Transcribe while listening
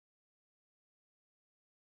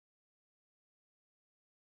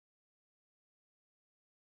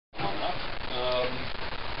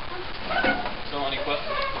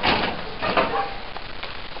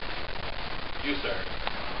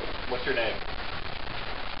your name?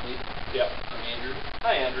 Me? Yep. I'm Andrew.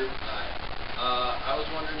 Hi, Andrew. Hi. I was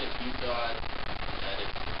wondering if you thought that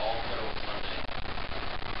if all federal funding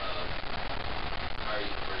higher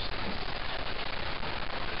universities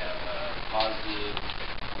would have a positive,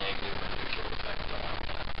 negative, or neutral effect on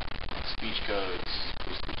speech codes,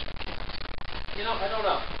 free speech for kids. You know, I don't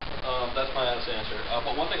know. That's my honest answer.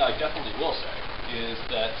 But one thing I definitely will say is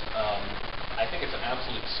that I think it's an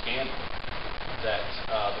absolute scandal that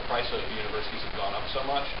the price of universities have gone up so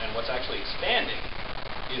much, and what's actually expanding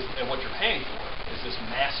is, and what you're paying for, is this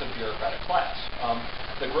massive bureaucratic class.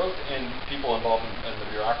 The growth in people involved in the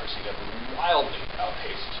bureaucracy have wildly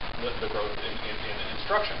outpaced the growth in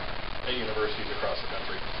instruction at universities across the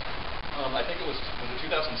country. I think it was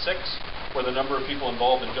 2006 where the number of people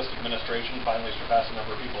involved in just administration finally surpassed the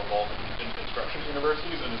number of people involved in instruction at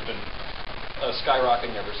universities, and has been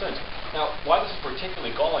skyrocketing ever since. Now, why this is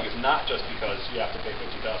particularly galling is not just because you have to pay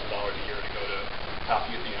 $50,000 a year to go to top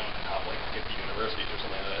like 50 universities or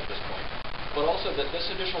something like that at this point, but also that this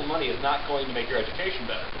additional money is not going to make your education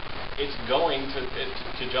better. It's going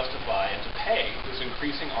to justify and to pay this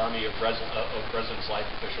increasing army of residence life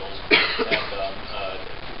officials and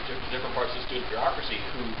different parts of the student bureaucracy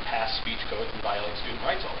who pass speech codes and violate student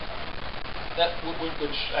rights all the time. That,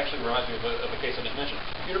 which actually reminds me of a case I didn't mention.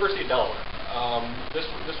 University of Delaware. This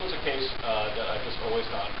was a case that I just always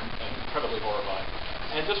found incredibly horrifying,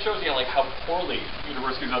 and just shows you like how poorly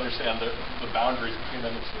universities understand the boundaries between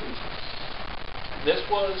them and students. This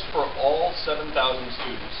was for all 7,000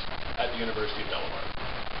 students at the University of Delaware,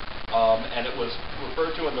 and it was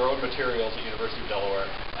referred to in their own materials at University of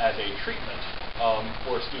Delaware as a treatment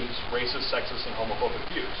for students' racist, sexist, and homophobic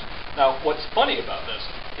views. Now, what's funny about this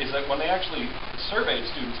is that when they actually surveyed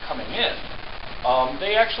students coming in,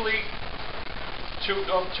 they actually,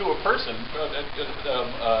 to a person,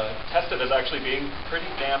 tested as actually being pretty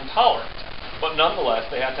damn tolerant. But nonetheless,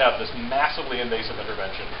 they had to have this massively invasive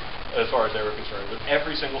intervention, as far as they were concerned, with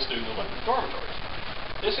every single student who lived in the dormitories.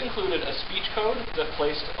 This included a speech code that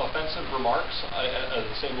placed offensive remarks at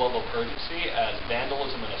the same level of urgency as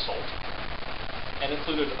vandalism and assault, and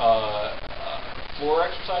included floor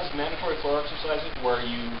exercises, mandatory floor exercises, where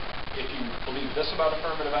if you believe this about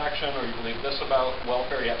affirmative action, or you believe this about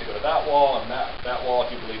welfare, you have to go to that wall, and that wall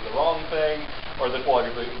if you believe the wrong thing, or this wall if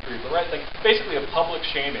you believe the right thing. Basically a public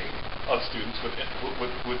shaming of students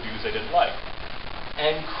with views they didn't like.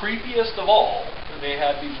 And creepiest of all, they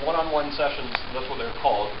had these one-on-one sessions, that's what they're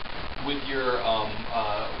called, with your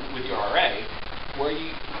RA, where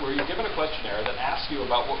you're given a questionnaire that asks you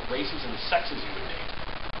about what races and sexes you would name.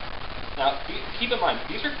 Now, keep in mind,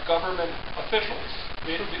 these are government officials.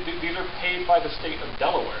 These are paid by the state of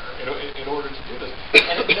Delaware in order to do this.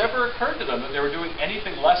 And it never occurred to them that they were doing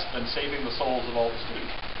anything less than saving the souls of all the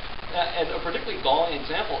students. And a particularly galling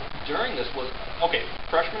example during this was, okay,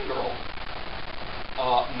 freshman girl,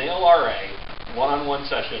 male RA, one-on-one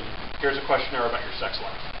session, here's a questionnaire about your sex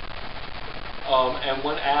life. And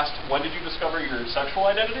when asked, when did you discover your sexual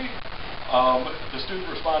identity? The student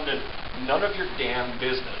responded, none of your damn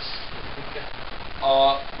business.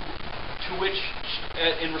 To which,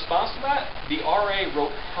 in response to that, the RA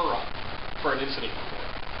wrote her up for an incident report.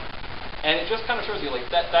 And it just kind of shows you, like,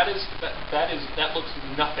 that looks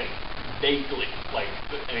nothing vaguely like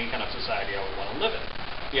any kind of society I would want to live in.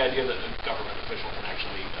 The idea that a government official can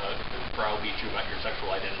actually browbeat you about your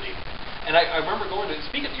sexual identity. And I remember going to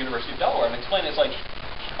speak at the University of Delaware and explain it's like,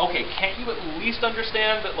 okay, can't you at least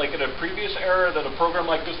understand that, like, in a previous era, that a program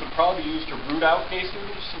like this would probably be used to root out gay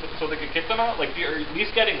students so they could kick them out? Like, are you at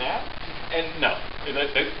least getting that? And no.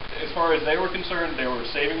 As far as they were concerned, they were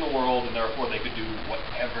saving the world, and therefore they could do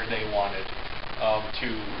whatever they wanted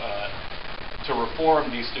to reform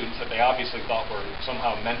these students that they obviously thought were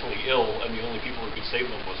somehow mentally ill, and the only people who could save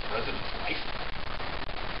them was the president's wife.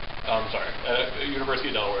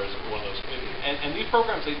 University of Delaware is one of those. And these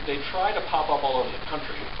programs, they try to pop up all over the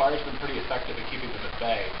country. FIRE's been pretty effective at keeping them at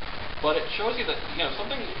bay. But it shows you that,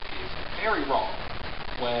 something is very wrong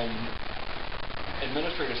when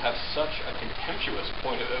administrators have such a contemptuous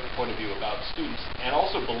point of view about students, and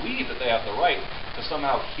also believe that they have the right to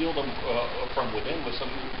somehow heal them from within with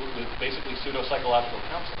basically pseudo-psychological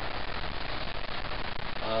counseling.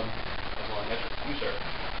 That's all I got. You, sir.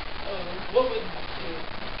 What would,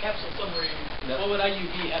 capsule summary, what would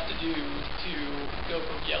IUB have to do to go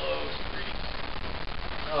from yellow to green?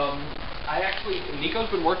 Nico's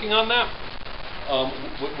been working on that.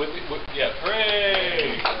 Yeah,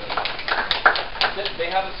 hooray!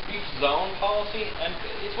 They have a speech zone policy, and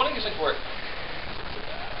it's one of these things where,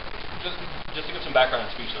 just to give some background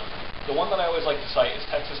on speech zones, the one that I always like to cite is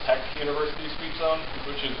Texas Tech University Speech Zone,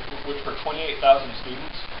 which for 28,000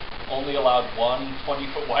 students, only allowed one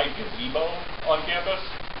 20-foot wide gazebo on campus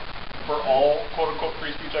for all quote-unquote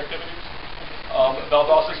free speech activities.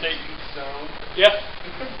 Valdosta State. Zone. Yeah.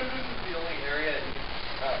 This is the only area that you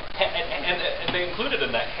And they included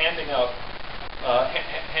in that handing out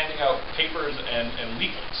papers and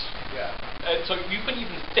leaflets. Yeah. And so you couldn't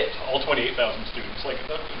even fit all 28,000 students, like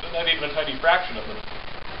not even a tiny fraction of them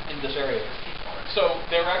in this area. So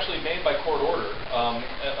they were actually made by court order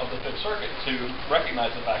of the Fifth Circuit to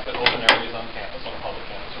recognize the fact that open areas on campus, on a public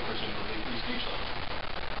campus, are presumably free speech zones.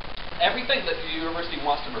 Everything that the university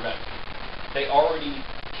wants to prevent, they already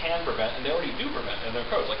can prevent, and they already do prevent in their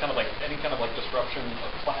codes, like any kind of disruption of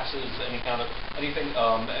classes, any kind of violence,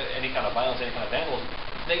 any kind of vandalism.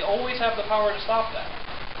 They always have the power to stop that.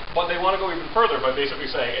 But they want to go even further by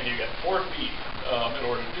basically saying, and you get 4 feet in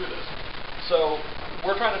order to do this. So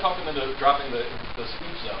we're trying to talk them into dropping the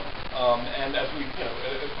speech zone. And as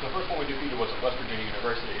the first one we defeated was at West Virginia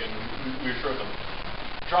University, and we assured them,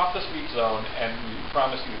 drop the speech zone, and we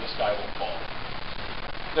promise you the sky won't fall.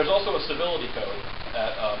 There's also a civility code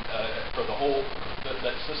for the whole,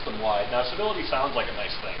 that's system-wide. Now, civility sounds like a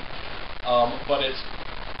nice thing, but it's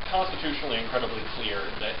constitutionally incredibly clear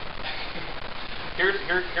that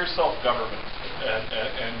here's self-government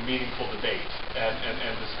and meaningful debate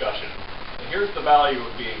and discussion. And here's the value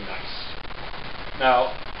of being nice.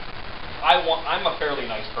 Now, I'm a fairly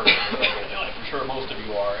nice person in everyday life. I'm sure most of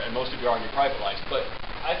you are, and most of you are in your private lives. But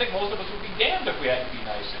I think most of us would be damned if we had to be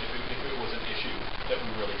nice if it was an issue that we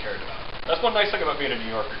really cared about. That's one nice thing about being a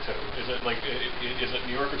New Yorker too. Is that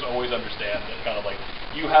New Yorkers always understand that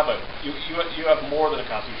you have more than a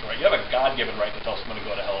constitutional right. You have a God-given right to tell someone to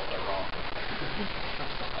go to hell if they're wrong.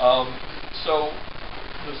 So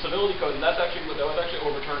the civility code, and that was actually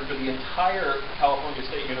overturned for the entire California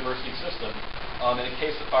State University system in a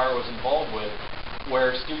case that Fire was involved with,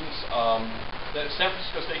 where students, San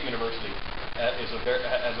Francisco State University has a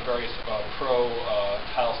very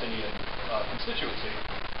pro-Palestinian constituency,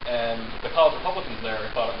 and the college Republicans there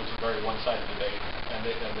thought it was a very one-sided debate, and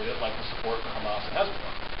they didn't like the support for Hamas and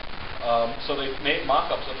Hezbollah. So they made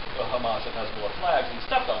mock-ups of Hamas and Hezbollah flags and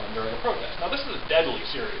stepped on them during a protest. Now, this is a deadly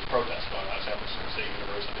serious protest going on at San Francisco State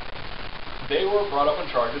University. They were brought up on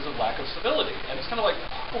charges of lack of civility, and it's kind of like,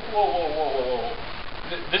 whoa.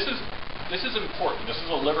 This is important. This is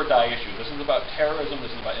a live or die issue. This is about terrorism. This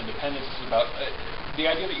is about independence. This is about the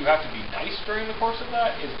idea that you have to be nice during the course of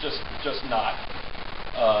that is just not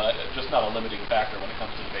a limiting factor when it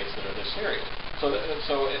comes to debates that are this serious. So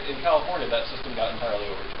in California, that system got entirely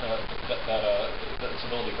that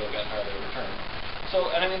civility code got entirely overturned.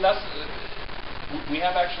 So, and I mean, we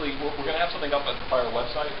have actually, we're going to have something up at the Fire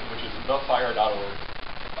website, which is thefire.org.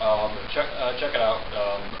 Check it out,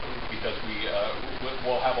 because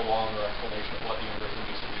we'll have a longer explanation of what the university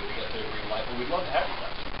needs to do to get to a green light, but we'd love to have you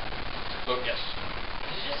guys. So, yes.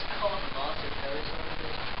 Did you just call it Hamas a terrorist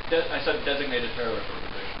organization? I said designated terrorist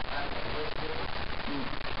organization.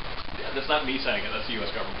 That's not me saying it, that's the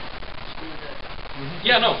U.S. government.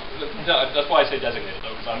 Yeah, no, that's why I say designated,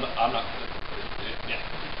 though, because I'm not,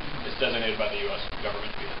 it's designated by the U.S.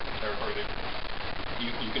 government to be a territory.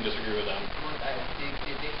 You can disagree with them. The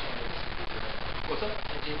dictionary disagrees with that. What's that?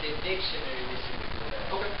 The dictionary disagrees with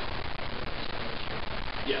that. Okay.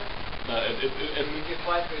 Yeah. If you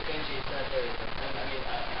fight for a country, it's not terrorism. I mean,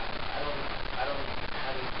 I don't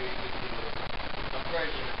have a very big deal with a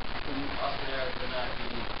Persian, Austin Arabs are not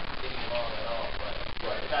really getting along at all.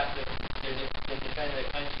 But the fact that they're defending their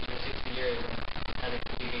country for 60 years and it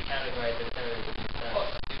can be categorized as terrorism,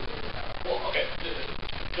 that's stupid. Well, okay.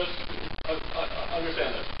 Just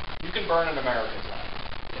understand this. You can burn an American's land.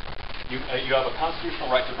 You have a constitutional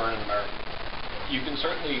right to burn an American. You can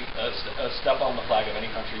certainly step on the flag of any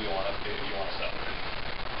country you want to step.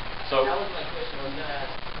 So that was my question. I was going to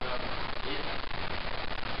ask,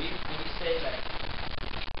 when you say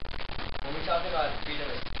when we talk about freedom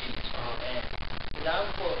of speech, and because I'm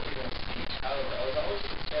for freedom of speech, I was always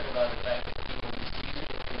concerned about the fact that people misuse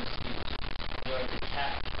the freedom of speech in order to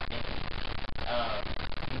attack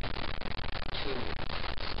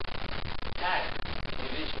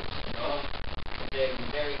individuals. The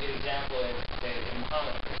very good example is the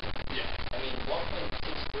Muhammad person. Yeah. I mean,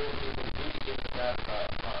 1.6 billion people really give a crap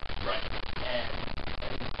about Muhammad. Right. And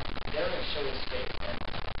they don't even show his face. And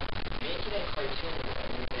making a cartoon with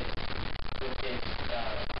his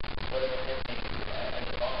whatever his name as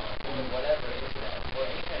a bomb or whatever incident or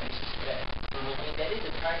any kind of disrespect. I mean, that is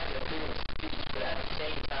a practice of freedom of speech, but at the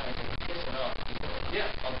same time, it's pissing off people.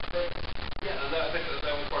 Yeah. On purpose. Yeah, I think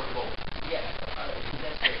that was part of the goal. Yeah,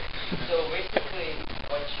 that's great. So basically,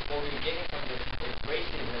 what we're getting from this is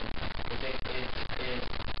racism is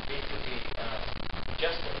basically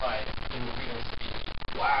justified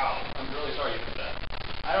argument with that?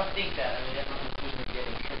 I don't think that. I mean, that's the conclusion we're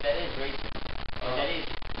getting, because that is racism. And that is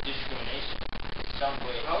discrimination in some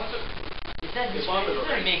way. How is it? Is that Islam is a discrimination? It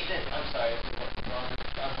doesn't race. make sense. I'm sorry.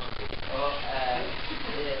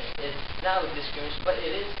 It's not with discrimination, but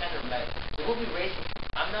it is kind of like, it will be racist.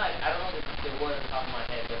 I don't know the word on top of my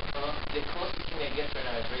head, but the closest thing I get right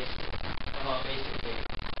now is racism. Basically.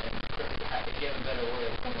 And if you have a better word.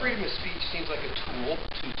 Well, freedom of speech seems like a tool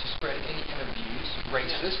to spread any kind of views,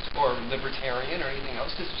 racist or libertarian or anything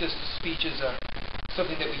else. It's just speech is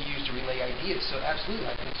something that we use to relay ideas. So absolutely,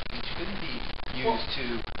 I think speech could be used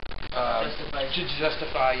to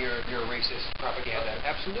justify your racist propaganda.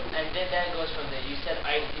 Absolutely. And then that goes from there. You said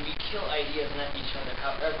we kill ideas, not each other.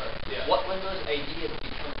 However, when those ideas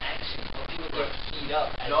become actions, when people get heat up.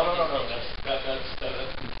 No.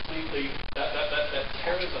 That's completely that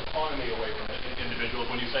tears autonomy away from individuals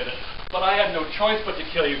when you say that. But I had no choice but to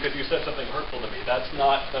kill you because you said something hurtful to me. That's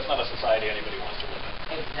not a society anybody wants to live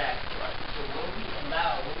in. Exactly. Right. So when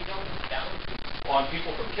we don't put boundaries On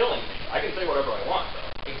people from killing me, I can say whatever I want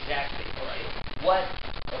though. exactly.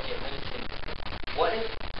 Okay, let me say this.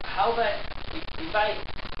 How about if I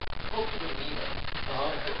go to the meeting?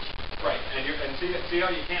 Right, and see how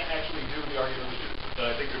you can't actually do the argument that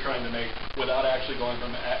I think you're trying to make without actually going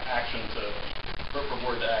from action from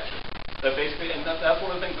word to action. That basically, and that's one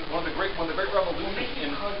of the things. One of the great revolutions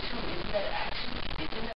in cartoon, isn't that